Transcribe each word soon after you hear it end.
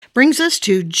brings us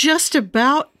to just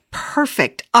about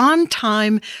perfect,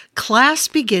 on-time, class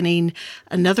beginning,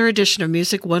 another edition of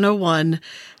Music 101.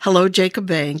 Hello, Jacob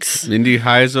Banks. Mindy,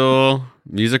 Heusel,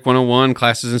 Music 101,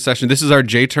 classes in session. This is our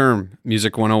J-term,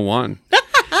 Music 101.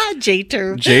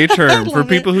 J-term. J-term. For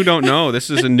people who don't know, this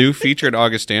is a new feature at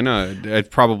Augustana.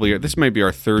 This might be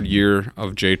our third year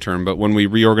of J-term, but when we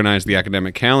reorganized the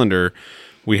academic calendar,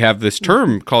 we have this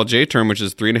term called J-term, which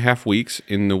is 3.5 weeks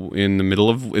in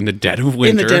the dead of winter.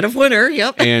 In the dead of winter,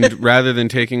 yep. And rather than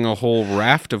taking a whole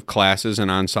raft of classes and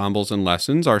ensembles and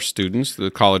lessons, our students, the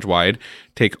college-wide,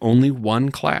 take only one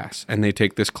class, and they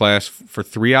take this class for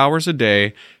 3 hours a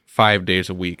day, 5 days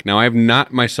a week. Now, I have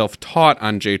not myself taught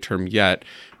on J-term yet.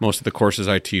 Most of the courses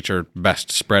I teach are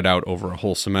best spread out over a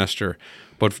whole semester.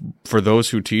 But for those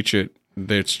who teach it,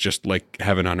 it's just like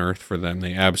heaven on earth for them.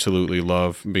 They absolutely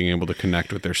love being able to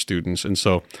connect with their students. And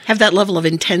so have that level of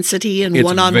intensity and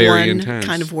one-on-one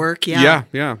kind of work. Yeah.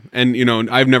 And,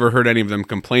 I've never heard any of them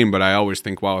complain, but I always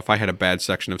think, wow, if I had a bad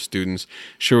section of students,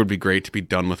 sure would be great to be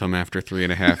done with them after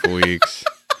 3.5 weeks.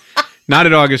 Not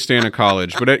at Augustana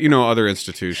College, but at, other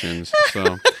institutions.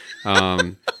 So,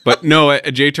 but no,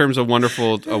 J-term's a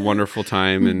wonderful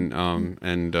time,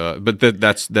 but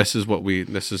this is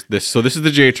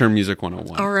the J-term Music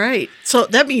 101. All right, so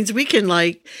that means we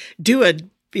can do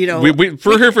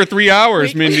we're here for 3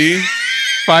 hours, Mindy,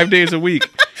 5 days a week.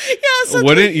 Yeah,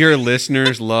 wouldn't your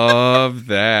listeners love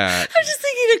that? I'm just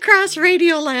thinking across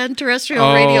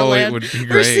terrestrial radio land. It would be great.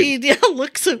 We're seeing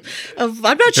looks of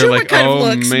I'm not sure what kind of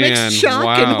looks, mixed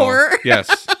shock and horror.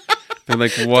 Yes. They're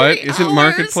like, what? Isn't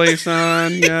Marketplace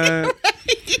on yet?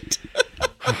 Right.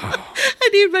 I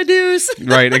need my news.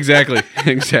 Right, exactly.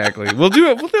 We'll do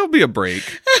it. Well, there'll be a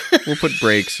break. We'll put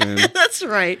breaks in. That's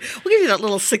right. We'll give you that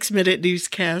little 6-minute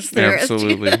newscast there.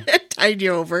 Absolutely. Tide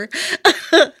you over.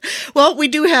 Well, we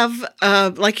do have,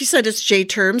 like you said, it's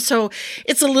J-term, so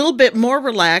it's a little bit more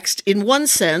relaxed in one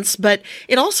sense, but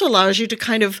it also allows you to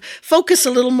kind of focus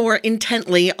a little more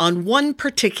intently on one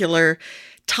particular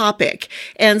topic.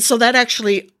 And so that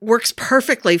actually works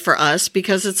perfectly for us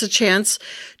because it's a chance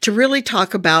to really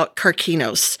talk about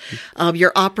Karkinos,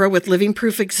 your opera with living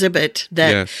proof exhibit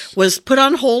that was put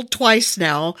on hold twice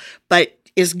now, but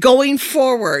is going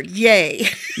forward. Yay.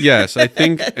 Yes, I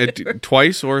think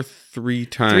twice or 3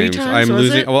 times. I'm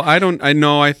losing. Well, I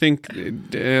think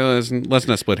let's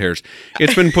not split hairs.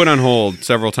 It's been put on hold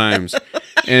several times.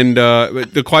 And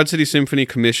the Quad City Symphony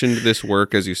commissioned this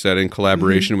work, as you said, in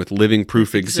collaboration with Living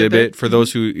Proof Exhibit. For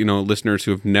those who, listeners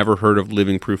who have never heard of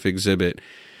Living Proof Exhibit,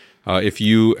 if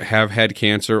you have had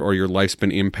cancer or your life's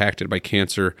been impacted by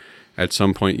cancer, at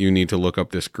some point you need to look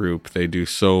up this group. They do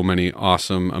so many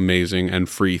awesome, amazing, and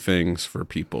free things for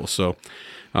people. So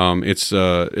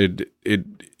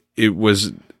it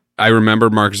was. I remember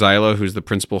Mark Zyla, who's the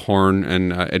principal horn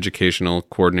and educational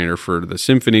coordinator for the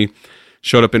symphony,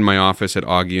 showed up in my office at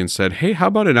Augie and said, "Hey, how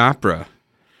about an opera?"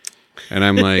 And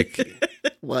I'm like,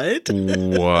 What?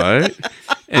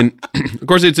 And of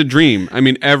course, it's a dream. I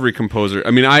mean, every composer.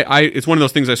 I mean, it's one of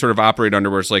those things I sort of operate under,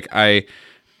 where it's like I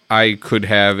could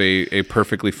have a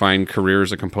perfectly fine career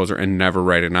as a composer and never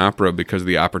write an opera, because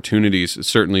the opportunities,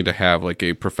 certainly to have like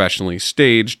a professionally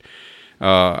staged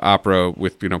opera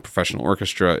with professional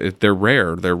orchestra, they're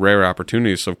rare. They're rare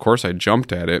opportunities. So of course I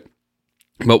jumped at it.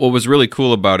 But what was really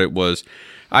cool about it was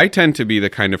I tend to be the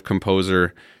kind of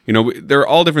composer. There are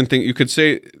all different things. You could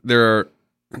say there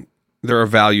are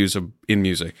values in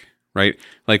music, right?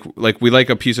 Like we like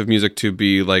a piece of music to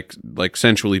be like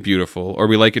sensually beautiful, or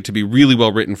we like it to be really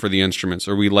well written for the instruments,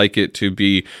 or we like it to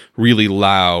be really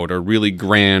loud or really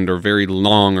grand or very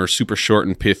long or super short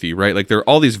and pithy, right? Like there are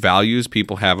all these values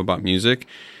people have about music.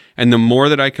 And the more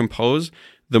that I compose,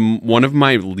 one of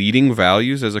my leading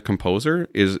values as a composer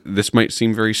is, this might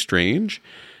seem very strange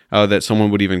that someone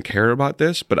would even care about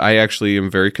this, but I actually am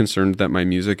very concerned that my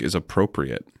music is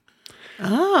appropriate.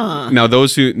 Now,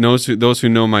 those who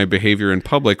know my behavior in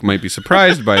public might be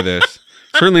surprised by this.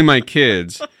 Certainly my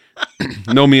kids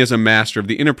know me as a master of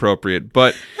the inappropriate.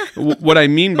 But what I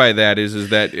mean by that is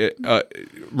that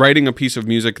writing a piece of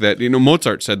music that,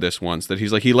 Mozart said this once, that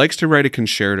he likes to write a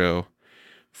concerto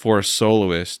for a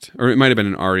soloist, or it might have been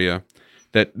an aria,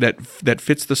 that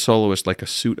fits the soloist like a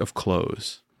suit of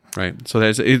clothes. Right, so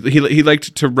he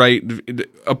liked to write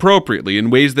appropriately in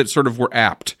ways that sort of were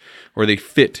apt, or they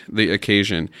fit the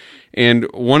occasion. And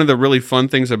one of the really fun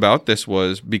things about this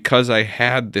was, because I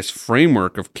had this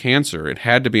framework of cancer, it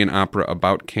had to be an opera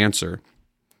about cancer.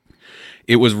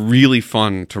 it was really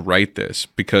fun to write this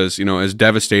because, as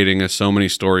devastating as so many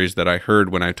stories that I heard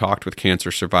when I talked with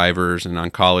cancer survivors and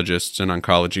oncologists and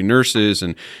oncology nurses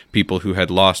and people who had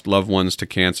lost loved ones to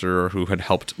cancer or who had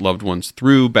helped loved ones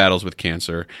through battles with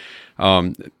cancer,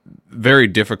 very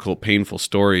difficult, painful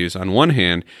stories on one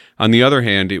hand. On the other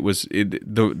hand,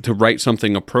 to write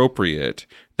something appropriate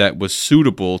that was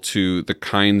suitable to the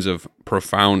kinds of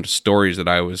profound stories that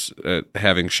I was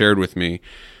having shared with me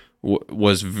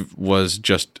was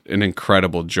just an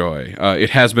incredible joy.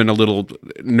 It has been a little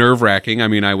nerve-wracking. I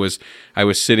mean, I was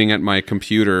sitting at my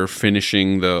computer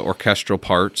finishing the orchestral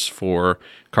parts for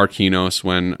Karkinos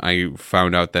when I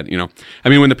found out that,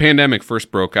 when the pandemic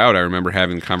first broke out, I remember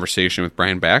having a conversation with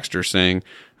Brian Baxter saying,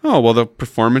 oh, well, the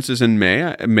performance is in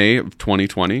May of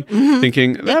 2020,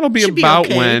 thinking that'll be about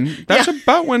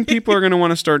about when people are going to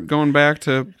want to start going back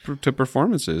to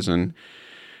performances. And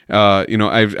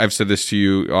I've said this to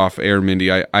you off air,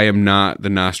 Mindy. I am not the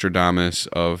Nostradamus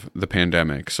of the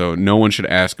pandemic, so no one should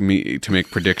ask me to make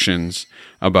predictions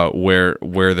about where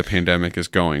the pandemic is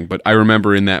going. But I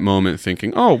remember in that moment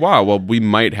thinking, oh, wow, well, we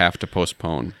might have to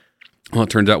postpone. Well, it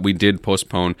turns out we did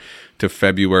postpone to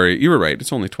February. You were right.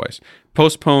 It's only twice.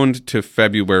 Postponed to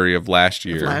February of last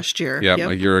year. Yep.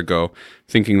 A year ago,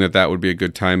 thinking that would be a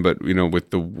good time. But,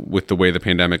 with the way the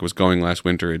pandemic was going last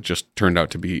winter, it just turned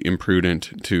out to be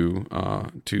imprudent to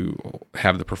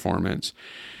have the performance.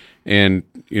 And,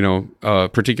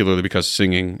 particularly because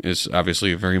singing is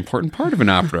obviously a very important part of an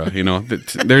opera.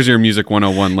 There's your Music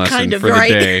 101 lesson for the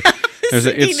day.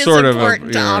 It's sort of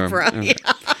important to opera.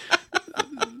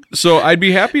 So I'd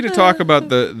be happy to talk about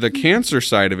the cancer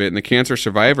side of it and the cancer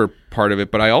survivor part of it,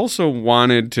 but I also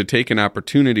wanted to take an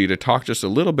opportunity to talk just a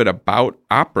little bit about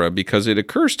opera because it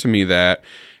occurs to me that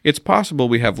it's possible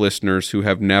we have listeners who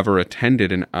have never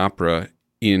attended an opera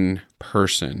in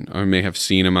person or may have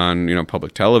seen them on,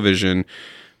 public television,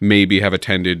 maybe have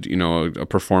attended, a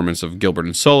performance of Gilbert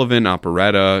and Sullivan,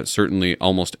 operetta. Certainly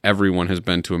almost everyone has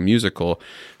been to a musical.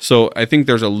 So I think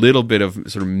there's a little bit of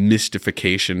sort of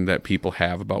mystification that people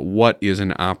have about what is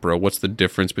an opera, what's the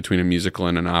difference between a musical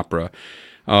and an opera.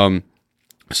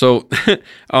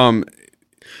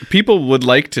 People would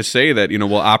like to say that,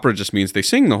 opera just means they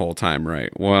sing the whole time, right?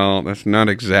 Well, that's not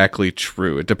exactly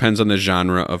true. It depends on the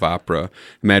genre of opera.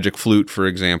 Magic Flute, for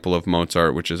example, of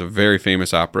Mozart, which is a very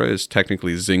famous opera, is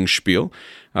technically Singspiel,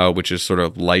 which is sort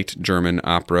of light German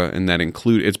opera, and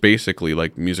it's basically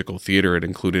like musical theater. It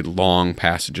included long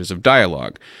passages of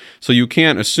dialogue. So you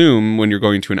can't assume when you're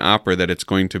going to an opera that it's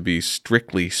going to be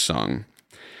strictly sung.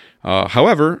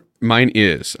 However, mine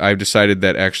is. I've decided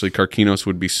that actually Karkinos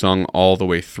would be sung all the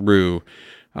way through.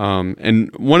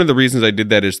 And one of the reasons I did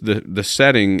that is the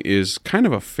setting is kind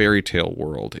of a fairy tale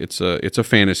world. It's a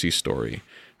fantasy story.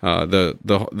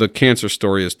 The cancer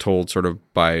story is told sort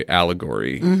of by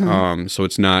allegory. So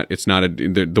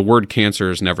the word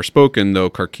cancer is never spoken, though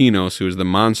Karkinos, who is the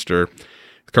monster,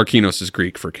 Karkinos is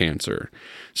Greek for cancer.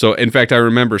 So, in fact, I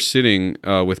remember sitting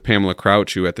with Pamela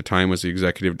Crouch, who at the time was the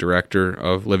executive director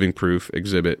of Living Proof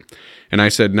Exhibit, and I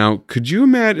said, now, could you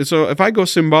imagine, so if I go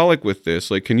symbolic with this,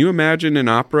 like, can you imagine an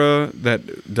opera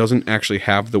that doesn't actually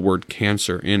have the word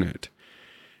cancer in it?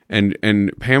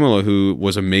 And Pamela, who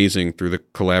was amazing through the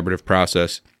collaborative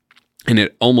process, and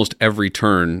at almost every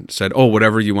turn said, oh,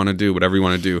 whatever you want to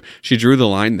do, she drew the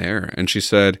line there, and she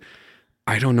said,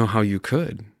 I don't know how you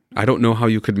could. I don't know how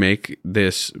you could make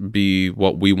this be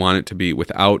what we want it to be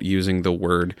without using the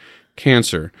word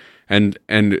cancer. And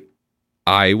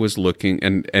I was looking,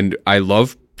 and I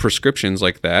love prescriptions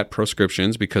like that,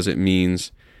 proscriptions, because it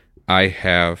means I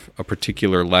have a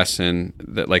particular lesson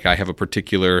that, like, I have a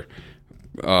particular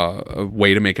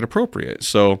way to make it appropriate.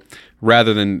 So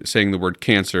rather than saying the word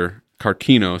cancer,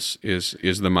 Karkinos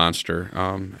is the monster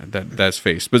that's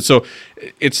faced. But so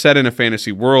it's set in a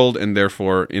fantasy world, and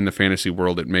therefore in the fantasy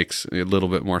world it makes a little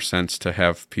bit more sense to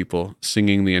have people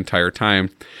singing the entire time.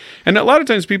 And a lot of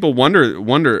times people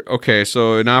wonder, okay,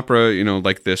 so an opera,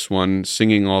 like this one,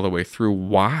 singing all the way through,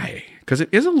 why? Because it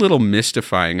is a little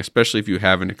mystifying, especially if you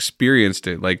haven't experienced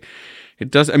it. Like,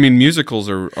 it does. I mean, musicals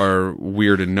are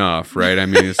weird enough, right? I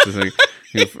mean, it's just like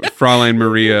Fraulein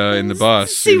Maria in the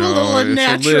bus. Seem a little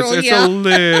unnatural. It's a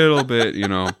little bit,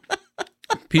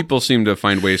 People seem to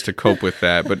find ways to cope with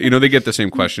that, but they get the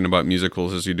same question about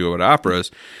musicals as you do about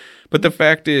operas. But the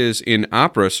fact is, in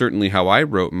opera, certainly how I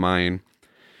wrote mine,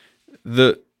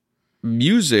 the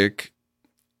music,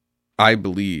 I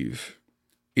believe,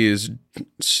 is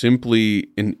simply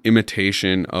an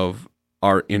imitation of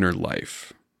our inner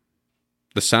life.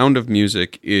 The sound of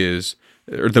music is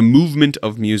or the movement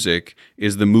of music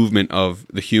is the movement of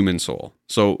the human soul.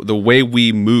 So the way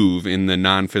we move in the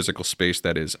non-physical space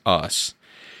that is us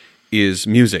is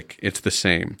music. It's the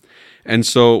same. And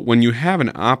so when you have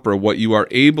an opera, what you are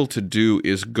able to do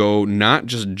is go not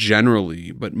just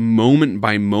generally, but moment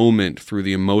by moment through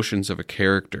the emotions of a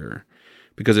character,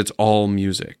 because it's all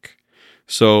music.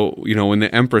 So, when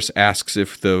the Empress asks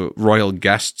if the royal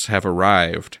guests have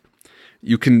arrived,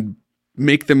 you can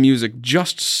make the music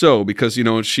just so, because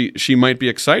she might be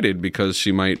excited because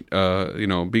she might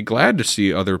be glad to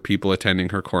see other people attending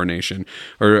her coronation,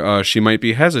 or she might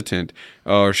be hesitant,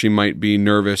 or she might be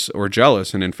nervous or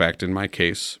jealous. And in fact, in my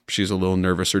case, she's a little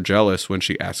nervous or jealous when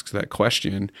she asks that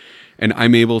question, and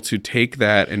I'm able to take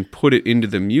that and put it into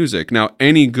the music. Now,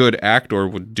 any good actor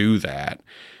would do that,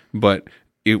 but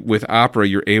with opera,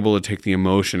 you're able to take the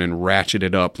emotion and ratchet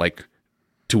it up like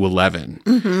to 11,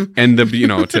 and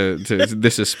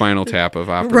this is Spinal Tap of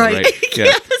opera, right? Yeah.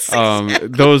 Yes, exactly.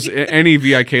 Those any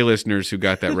VIK listeners who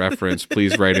got that reference,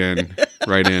 please write in,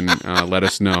 let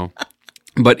us know.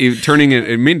 But turning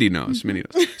it, Mindy knows.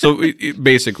 So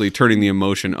basically turning the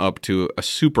emotion up to a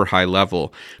super high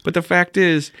level. But the fact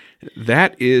is,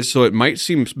 so it might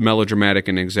seem melodramatic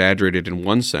and exaggerated in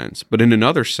one sense, but in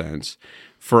another sense,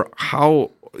 for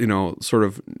how sort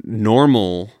of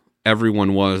normal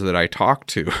everyone was that I talked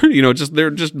to, they're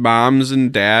just moms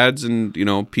and dads and,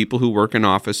 people who work in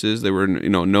offices. They were,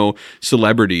 no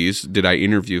celebrities did I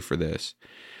interview for this,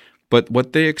 but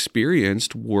what they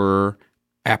experienced were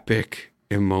epic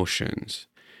emotions.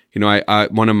 I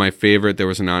one of my favorite, there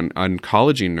was an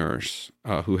oncology nurse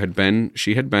who had been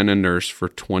a nurse for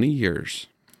 20 years.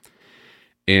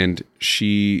 And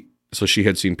she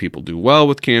had seen people do well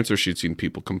with cancer. She'd seen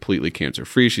people completely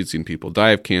cancer-free. She'd seen people die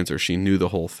of cancer. She knew the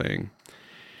whole thing.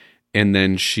 And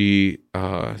then she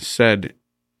said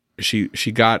she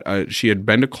had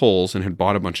been to Kohl's and had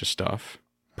bought a bunch of stuff.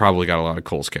 Probably got a lot of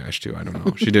Kohl's cash too. I don't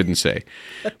know. She didn't say.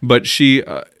 But she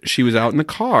was out in the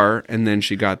car, and then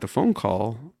she got the phone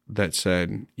call that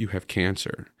said, "You have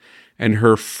cancer." And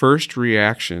her first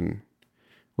reaction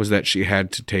was that she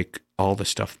had to take all the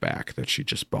stuff back that she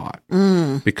just bought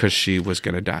because she was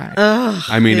going to die.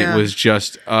 It was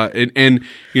just, and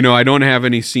I don't have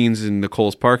any scenes in the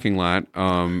Kohl's parking lot,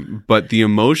 but the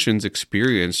emotions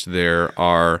experienced there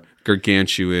are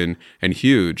gargantuan and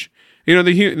huge. Then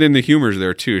the humor's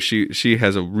there too. She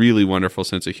has a really wonderful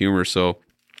sense of humor. So,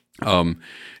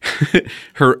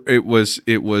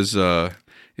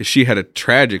 she had a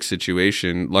tragic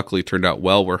situation, luckily turned out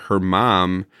well, where her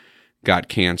mom got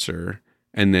cancer,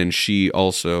 and then she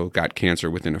also got cancer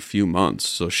within a few months.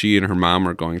 So she and her mom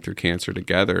are going through cancer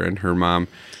together, and her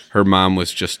mom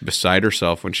was just beside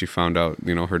herself when she found out,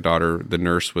 her daughter, the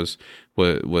nurse, was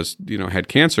had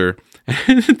cancer.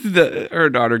 Her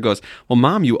daughter goes, "Well,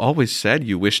 Mom, you always said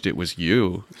you wished it was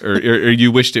you, or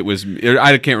you wished it was."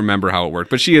 I can't remember how it worked,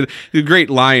 but she had a great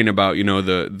line about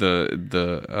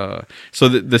so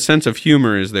the sense of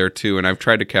humor is there too, and I've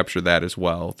tried to capture that as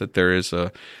well. That there is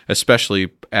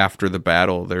especially after the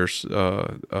battle, there's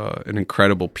an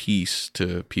incredible peace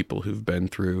to people who've been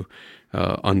through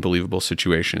unbelievable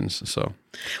situations. So,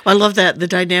 well, I love that the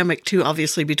dynamic too,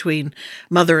 obviously between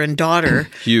mother and daughter,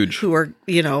 huge, who are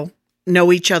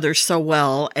know each other so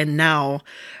well, and now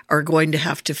are going to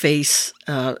have to face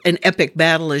an epic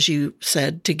battle, as you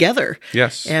said, together.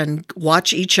 Yes, and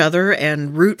watch each other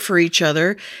and root for each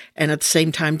other, and at the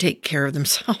same time take care of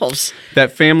themselves.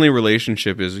 That family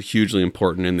relationship is hugely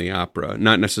important in the opera.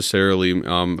 Not necessarily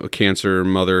a cancer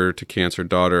mother to cancer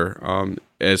daughter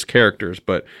as characters,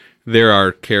 but there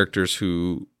are characters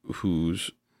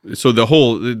whose. So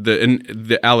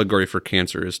the allegory for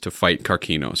cancer is to fight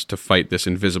Karkinos, to fight this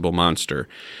invisible monster,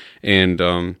 and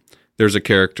there's a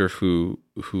character who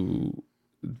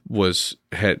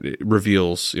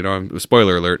reveals,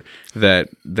 spoiler alert,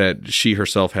 that she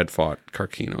herself had fought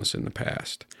Karkinos in the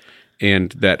past, and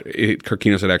that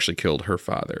Karkinos had actually killed her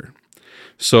father.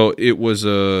 So it was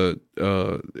the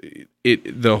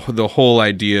whole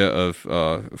idea of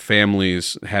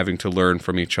families having to learn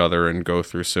from each other and go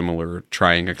through similar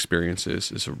trying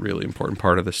experiences is a really important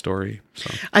part of the story.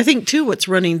 So I think too, what's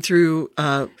running through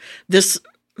this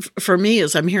for me,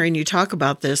 as I'm hearing you talk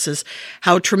about this, is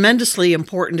how tremendously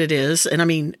important it is. And I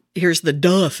mean, here's the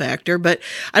duh factor, but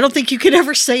I don't think you could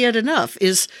ever say it enough,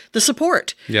 is the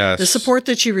support. Yes. The support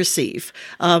that you receive,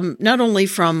 not only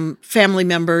from family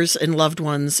members and loved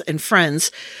ones and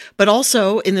friends, but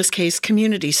also, in this case,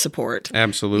 community support.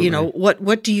 Absolutely.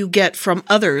 What do you get from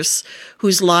others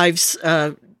whose lives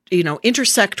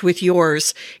intersect with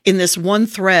yours in this one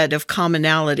thread of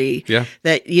commonality. Yeah.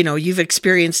 That, you've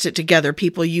experienced it together,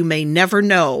 people you may never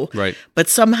know. Right. But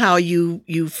somehow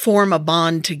you form a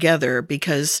bond together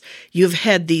because you've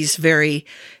had these very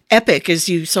epic, as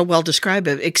you so well describe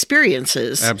it,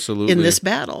 experiences. Absolutely. In this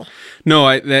battle.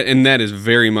 No, that is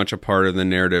very much a part of the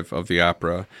narrative of the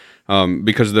opera.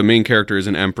 Because the main character is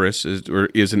an empress,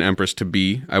 is an empress to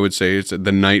be. I would say it's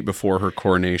the night before her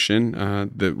coronation.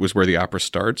 That was where the opera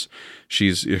starts.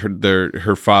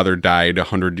 Her father died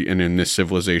 100, and in this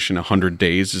civilization, 100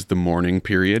 days is the mourning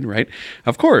period, right?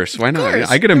 Of course, why not?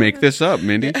 I got to make this up,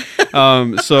 Mindy.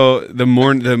 So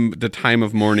the time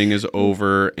of mourning is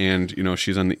over, and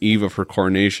she's on the eve of her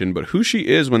coronation. But who she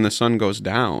is when the sun goes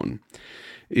down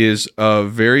is a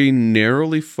very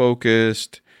narrowly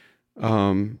focused.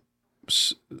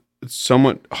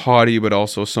 Somewhat haughty, but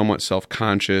also somewhat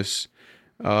self-conscious,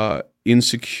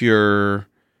 insecure,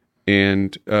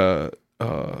 and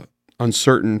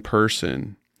uncertain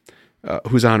person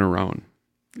who's on her own.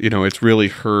 It's really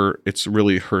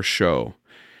her show.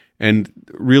 And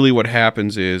really what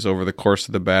happens is over the course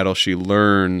of the battle, she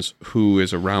learns who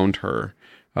is around her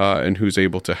and who's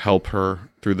able to help her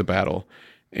through the battle.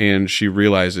 And she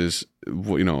realizes,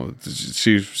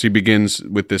 she begins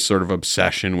with this sort of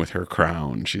obsession with her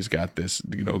crown. She's got this,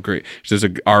 great. There's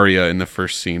an aria in the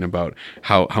first scene about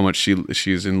how much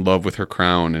she's in love with her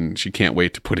crown, and she can't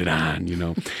wait to put it on.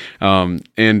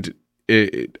 And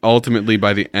ultimately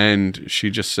by the end, she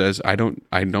just says, I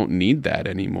don't need that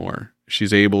anymore.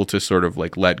 She's able to sort of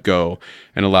let go,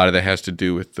 and a lot of that has to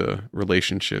do with the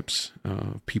relationships,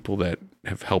 people that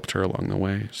have helped her along the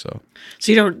way. So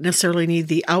you don't necessarily need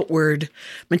the outward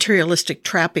materialistic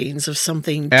trappings of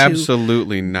something to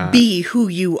absolutely not be who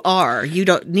you are. You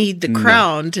don't need the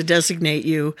crown to designate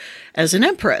you as an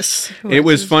empress. It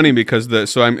was funny because I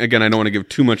don't want to give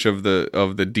too much of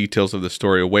the details of the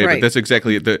story away, right. But that's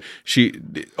exactly she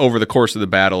over the course of the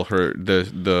battle,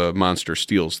 the monster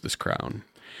steals this crown.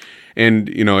 And,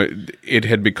 it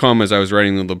had become, as I was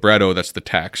writing the libretto, that's the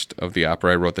text of the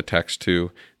opera. I wrote the text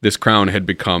too. This crown had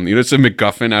become, it's a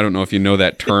MacGuffin. I don't know if you know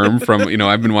that term from,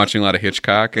 I've been watching a lot of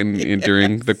Hitchcock and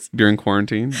during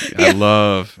quarantine.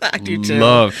 Yeah. I do too.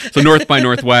 love. So North by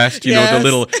Northwest, Yes.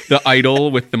 the idol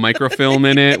with the microfilm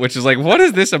in it, which is what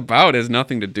is this about? It has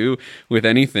nothing to do with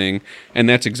anything. And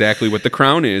that's exactly what the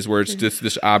crown is, where it's just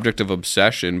this object of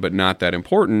obsession, but not that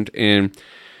important. And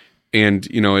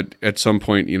at some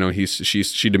point,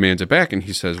 she demands it back, and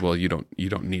he says, "Well, you don't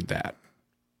need that.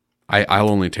 I'll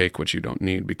only take what you don't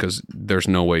need, because there's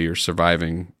no way you're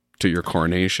surviving to your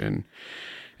coronation."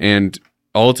 And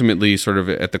ultimately, sort of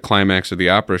at the climax of the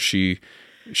opera, she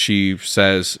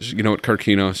says, at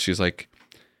Karkinos, she's like,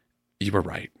 "You were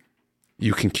right.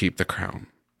 You can keep the crown,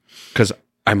 because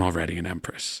I'm already an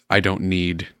empress. I don't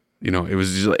need." It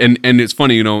was just, and it's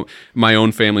funny, my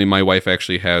own family, my wife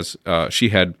actually has, she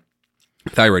had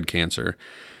thyroid cancer.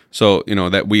 So,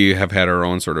 that we have had our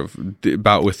own sort of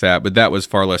bout with that, but that was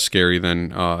far less scary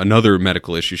than another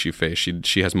medical issue she faced.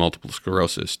 She has multiple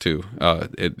sclerosis too.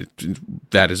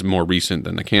 That is more recent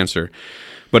than the cancer.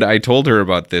 But I told her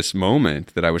about this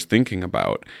moment that I was thinking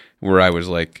about, where I was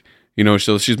like,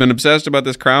 so she's been obsessed about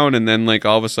this crown, and then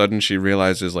all of a sudden she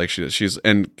realizes she's,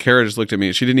 and Kara just looked at me,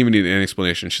 and she didn't even need an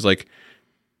explanation. She's like,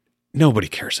 nobody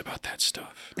cares about that stuff.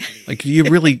 You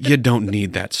don't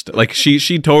need that stuff.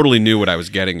 She totally knew what I was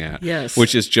getting at. Yes.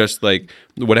 Which is just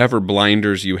whatever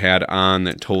blinders you had on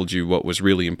that told you what was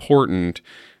really important,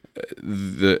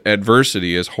 the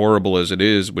adversity, as horrible as it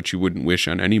is, which you wouldn't wish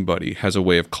on anybody, has a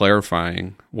way of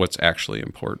clarifying what's actually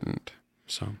important.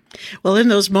 So, well, in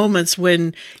those moments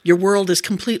when your world is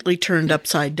completely turned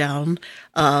upside down,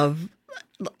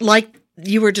 like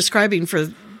you were describing for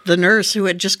the nurse who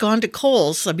had just gone to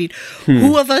Kohl's. I mean,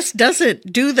 who of us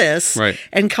doesn't do this, right,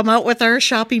 and come out with our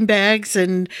shopping bags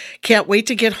and can't wait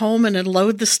to get home and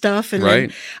unload the stuff? And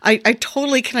right. I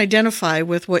totally can identify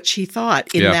with what she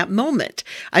thought in that moment.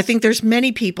 I think there's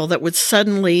many people that would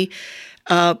suddenly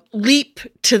leap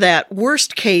to that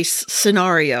worst case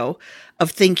scenario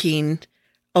of thinking,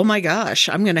 oh my gosh,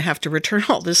 I'm going to have to return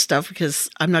all this stuff because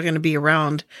I'm not going to be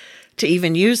around to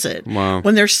even use it. Wow.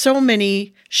 When there's so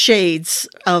many shades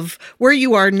of where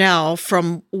you are now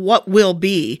from what will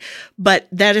be, but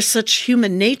that is such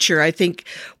human nature. I think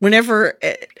whenever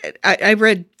I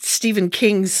read Stephen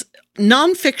King's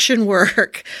nonfiction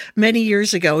work many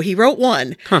years ago. He wrote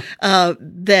one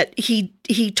that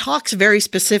he talks very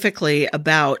specifically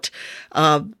about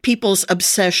people's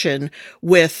obsession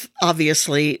with,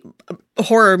 obviously,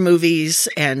 horror movies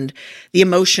and the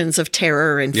emotions of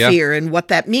terror and fear and what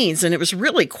that means. And it was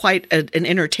really quite an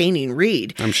entertaining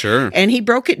read. I'm sure. And he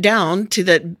broke it down to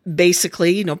that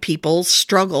basically, people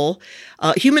struggle,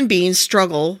 human beings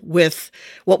struggle with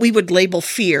what we would label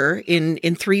fear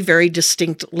in three very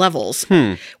distinct levels,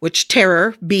 which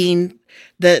terror being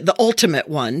the ultimate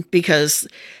one, because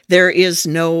there is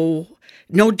no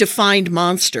defined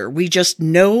monster. We just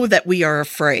know that we are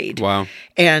afraid. Wow.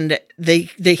 And the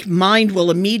mind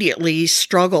will immediately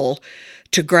struggle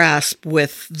to grasp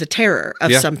with the terror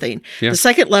of something. Yeah. The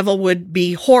second level would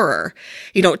be horror.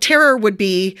 Terror would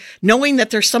be knowing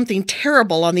that there's something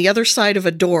terrible on the other side of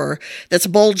a door that's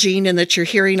bulging and that you're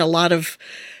hearing a lot of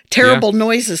terrible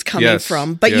noises coming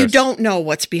from, but you don't know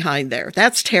what's behind there.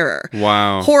 That's terror.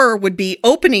 Wow. Horror would be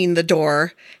opening the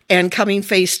door and coming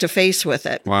face to face with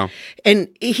it. Wow. And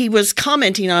he was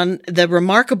commenting on the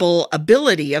remarkable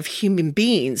ability of human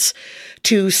beings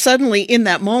to suddenly in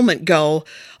that moment go,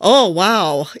 oh,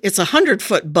 wow, it's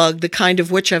 100-foot bug, the kind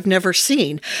of which I've never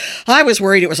seen. I was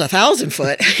worried it was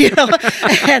 1,000-foot,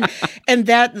 and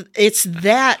that it's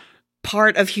that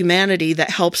part of humanity that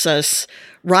helps us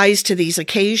rise to these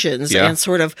occasions and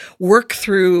sort of work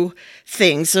through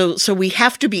things. So we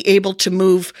have to be able to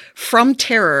move from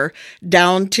terror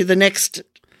down to the next,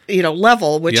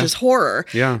 level, which is horror.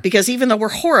 Yeah. Because even though we're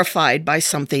horrified by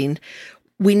something,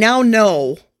 we now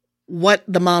know what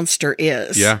the monster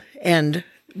is. Yeah. And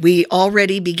we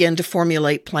already begin to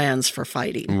formulate plans for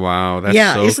fighting. Wow,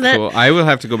 that's so cool. I will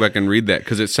have to go back and read that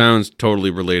because it sounds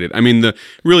totally related. I mean,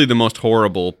 the most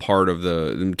horrible part of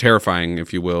the terrifying,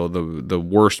 if you will, the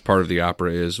worst part of the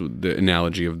opera is the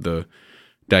analogy of the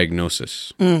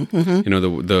diagnosis.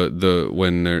 Mm-hmm.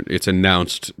 When it's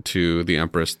announced to the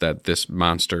Empress that this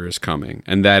monster is coming,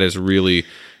 and that is really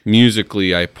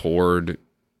musically.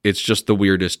 It's just the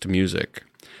weirdest music.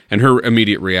 And her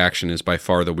immediate reaction is by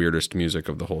far the weirdest music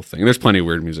of the whole thing. There's plenty of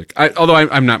weird music, although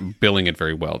I'm not billing it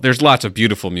very well. There's lots of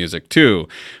beautiful music too,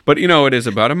 but it is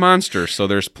about a monster, so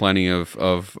there's plenty of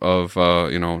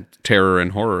terror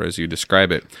and horror as you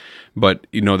describe it. But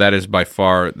that is by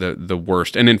far the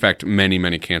worst. And in fact,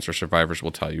 many cancer survivors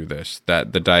will tell you this: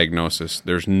 that the diagnosis,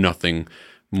 there's nothing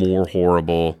more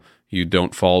horrible. You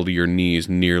don't fall to your knees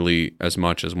nearly as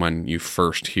much as when you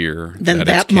first hear that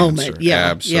it's moment. Yeah,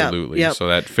 absolutely. Yep. So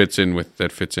that fits in with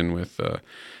the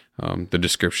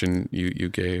description you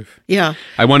gave. Yeah,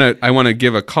 I want to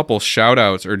give a couple shout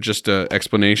outs or just an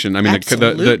explanation. I mean,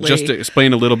 just to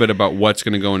explain a little bit about what's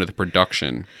going to go into the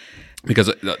production.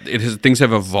 Because things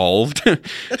have evolved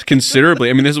considerably.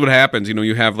 I mean, this is what happens.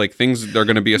 You have things that are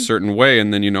going to be a certain way,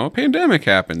 and then a pandemic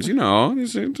happens.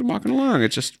 It's walking along.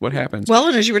 It's just what happens. Well,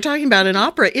 and as you were talking about, an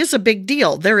opera is a big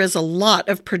deal. There is a lot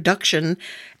of production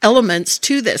elements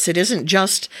to this. It isn't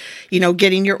just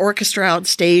getting your orchestra out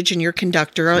stage and your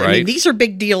conductor. Right. I mean, these are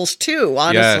big deals too.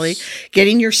 Honestly,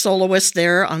 getting your soloist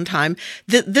there on time.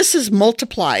 This is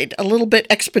multiplied a little bit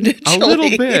exponentially. A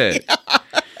little bit.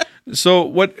 So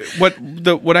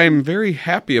what I'm very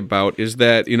happy about is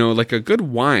that like a good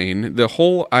wine, the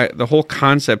whole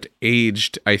concept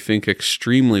aged, I think,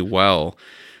 extremely well.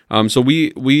 So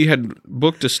we had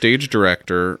booked a stage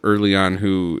director early on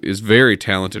who is a very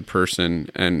talented person,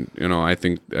 and I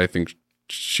think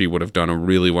she would have done a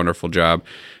really wonderful job.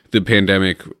 The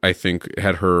pandemic, I think,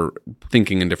 had her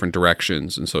thinking in different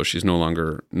directions, and so she's no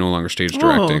longer stage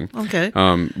directing. Oh, okay.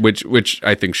 Which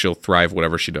I think she'll thrive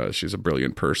whatever she does. She's a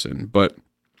brilliant person, but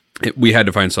we had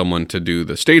to find someone to do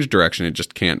the stage direction. It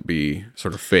just can't be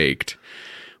sort of faked.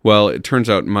 Well, it turns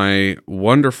out my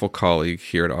wonderful colleague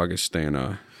here at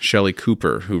Augustana, Shelley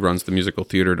Cooper, who runs the musical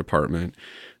theater department,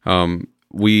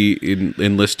 we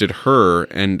enlisted her,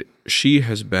 and she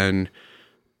has been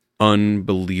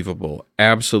unbelievable,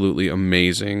 absolutely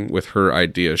amazing with her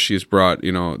ideas. She's brought,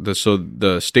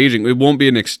 the staging, it won't be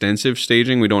an extensive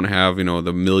staging. We don't have,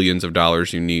 the millions of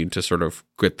dollars you need to sort of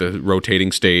get the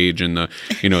rotating stage and the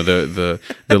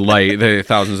light, the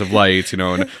thousands of lights,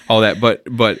 and all that. But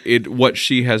what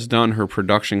she has done, her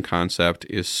production concept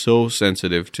is so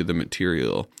sensitive to the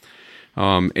material.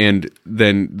 And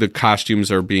then the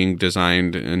costumes are being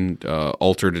designed and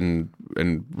altered and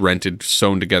rented,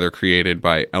 sewn together, created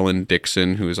by Ellen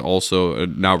Dixon, who is also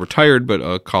now retired, but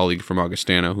a colleague from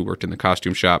Augustana who worked in the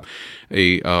costume shop,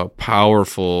 a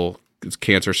powerful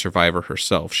cancer survivor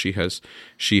herself. She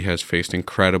has faced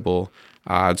incredible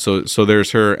odds. So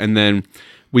there's her, and then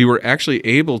we were actually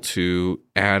able to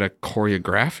add a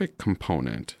choreographic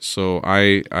component. So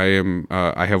I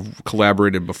have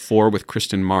collaborated before with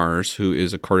Kristen Mars, who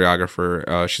is a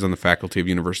choreographer. She's on the faculty of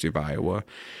University of Iowa,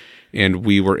 and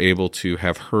we were able to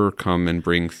have her come and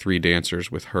bring 3 dancers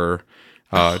with her.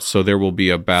 So there will be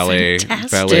a ballet,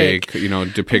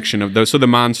 depiction of those. So the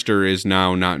monster is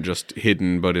now not just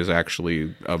hidden, but is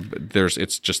actually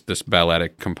it's just this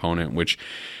balletic component, which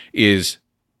is.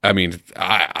 I mean,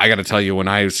 I got to tell you, when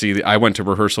I went to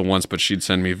rehearsal once, but she'd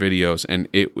send me videos, and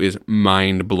it is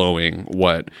mind blowing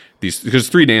because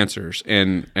 3 dancers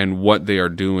and what they are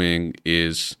doing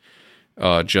is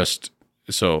just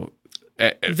so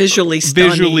visually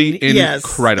stunning. Visually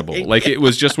incredible. Yes. Like, it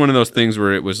was just one of those things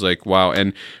where it was like, wow.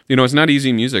 And it's not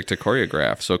easy music to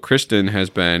choreograph. So Kristen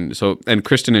and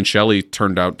Kristen and Shelley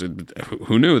turned out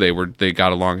who knew they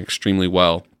got along extremely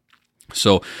well.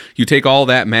 So you take all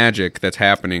that magic that's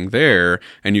happening there,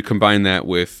 and you combine that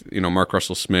with Mark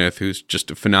Russell Smith, who's just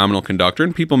a phenomenal conductor.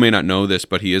 And people may not know this,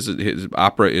 but his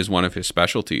opera is one of his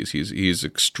specialties. He's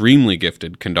extremely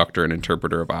gifted conductor and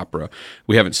interpreter of opera.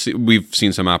 We've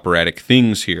seen some operatic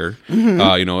things here,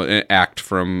 an act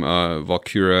from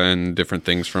Valkyria and different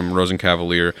things from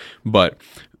Rosenkavalier, but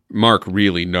Mark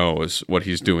really knows what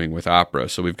he's doing with opera.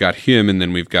 So we've got him, and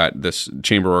then we've got this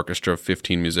chamber orchestra of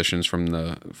 15 musicians from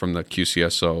the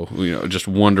QCSO, just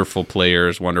wonderful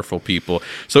players, wonderful people.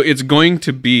 So it's going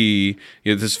to be,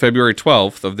 this February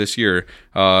 12th of this year,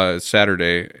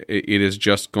 Saturday, it is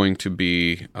just going to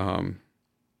be,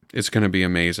 it's going to be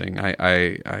amazing.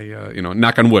 I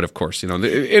knock on wood, of course, and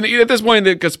at this point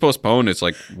it gets postponed. It's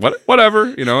like,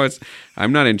 whatever,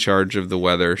 I'm not in charge of the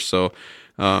weather. So,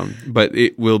 but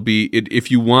it will be,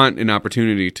 if you want an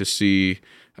opportunity to see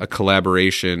a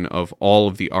collaboration of all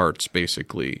of the arts,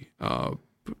 basically,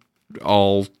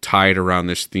 all tied around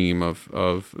this theme of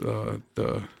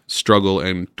the struggle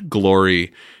and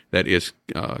glory that is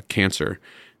cancer,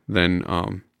 then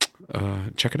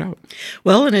check it out.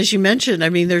 Well, and as you mentioned, I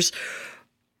mean, there's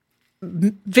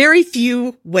very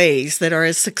few ways that are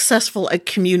as successful at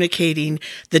communicating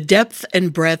the depth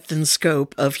and breadth and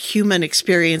scope of human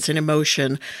experience and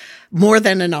emotion more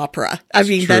than an opera. I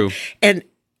mean, and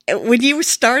when you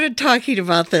started talking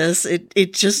about this,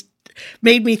 it just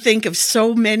made me think of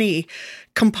so many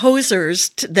composers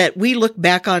that we look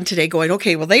back on today going,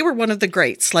 okay, well, they were one of the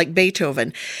greats, like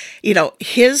Beethoven.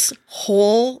 His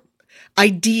whole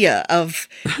idea of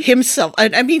himself.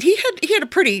 I mean, he had a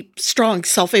pretty strong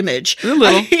self-image. A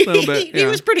little bit. He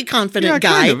was a pretty confident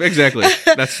guy. Kind of, exactly.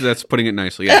 That's putting it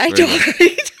nicely. Yes, I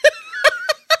know.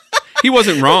 He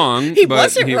wasn't wrong. He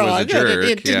wasn't wrong. Was a jerk.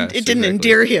 It didn't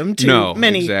endear him to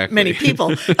many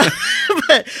people.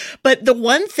 but the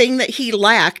one thing that he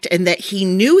lacked, and that he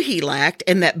knew he lacked,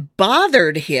 and that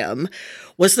bothered him,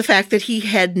 was the fact that he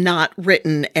had not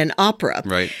written an opera.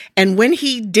 Right. And when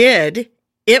he did,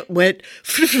 it went.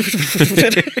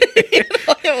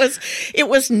 It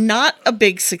was not a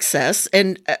big success,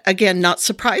 and again, not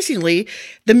surprisingly,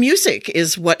 the music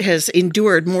is what has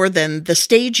endured more than the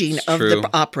staging of the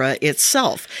opera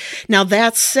itself. Now,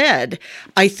 that said,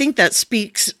 I think that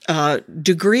speaks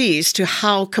degrees to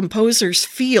how composers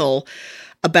feel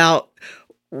about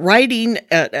writing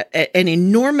an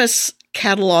enormous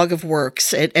catalog of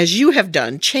works, as you have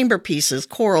done, chamber pieces,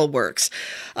 choral works,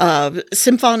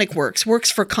 symphonic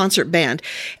works for concert band.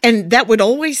 And that would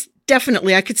always,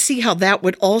 definitely, I could see how that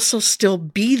would also still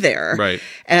be there. Right.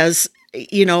 As,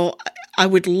 I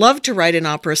would love to write an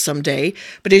opera someday,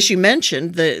 but as you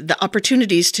mentioned, the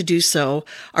opportunities to do so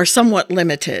are somewhat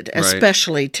limited,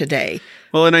 especially today.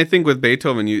 Well, and I think with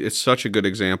Beethoven, it's such a good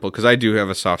example, because I do have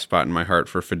a soft spot in my heart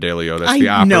for Fidelio. That's the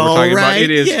opera we're talking about.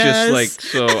 It is just like,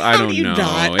 so I don't know.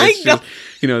 It's just,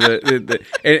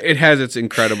 it has its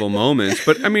incredible moments.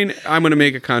 But I mean, I'm going to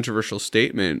make a controversial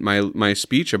statement. My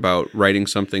speech about writing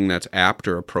something that's apt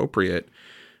or appropriate,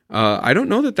 I don't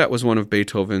know that was one of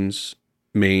Beethoven's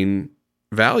main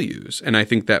values. And I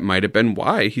think that might have been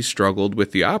why he struggled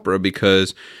with the opera,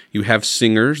 because you have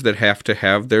singers that have to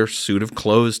have their suit of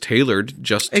clothes tailored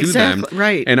just to them.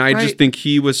 Right. And I just think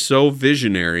he was so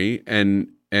visionary, and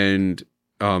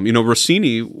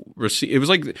Rossini, it was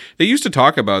like they used to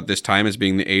talk about this time as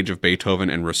being the age of Beethoven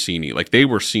and Rossini. Like, they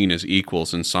were seen as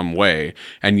equals in some way,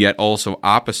 and yet also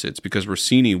opposites, because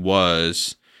Rossini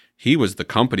was the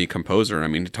company composer. I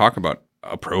mean, to talk about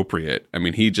appropriate. I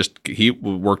mean, he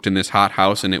worked in this hot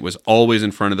house, and it was always in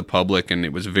front of the public, and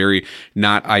it was very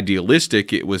not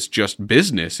idealistic. It was just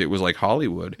business. It was like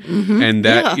Hollywood. Mm-hmm. And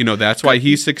that, that's why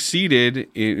he succeeded,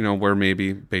 where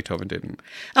maybe Beethoven didn't.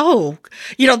 Oh,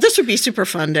 this would be super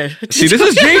fun to see. This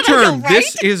is J-term. Right?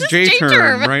 This is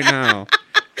J-term right now.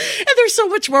 And there's so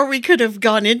much more we could have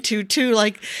gone into too.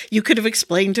 Like you could have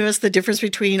explained to us the difference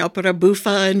between opera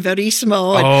buffa and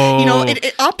verissimo.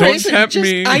 And, opera don't isn't tempt just.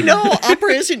 me. I know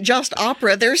opera isn't just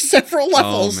opera. There's several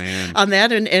levels on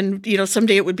that, and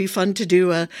someday it would be fun to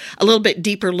do a little bit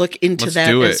deeper look into Let's that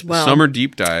do it. as well. Summer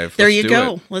deep dive. There you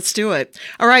go. Let's do it.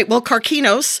 All right. Well,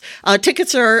 Karkinos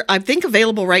tickets are, I think,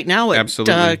 available right now at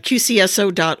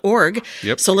qcso.org.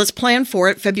 Yep. So let's plan for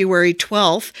it, February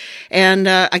 12th. And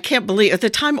I can't believe the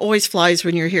time always flies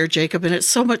when you're here, Jacob, and it's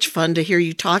so much fun to hear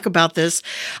you talk about this.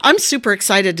 I'm super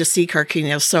excited to see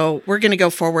Karkinos, so we're going to go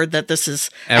forward that this is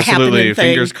a happening thing.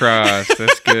 Fingers crossed.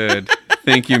 That's good.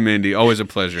 Thank you, Mindy. Always a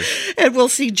pleasure. And we'll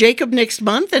see Jacob next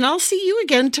month, and I'll see you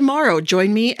again tomorrow.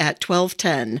 Join me at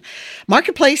 12:10.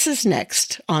 Marketplace is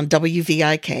next on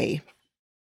WVIK.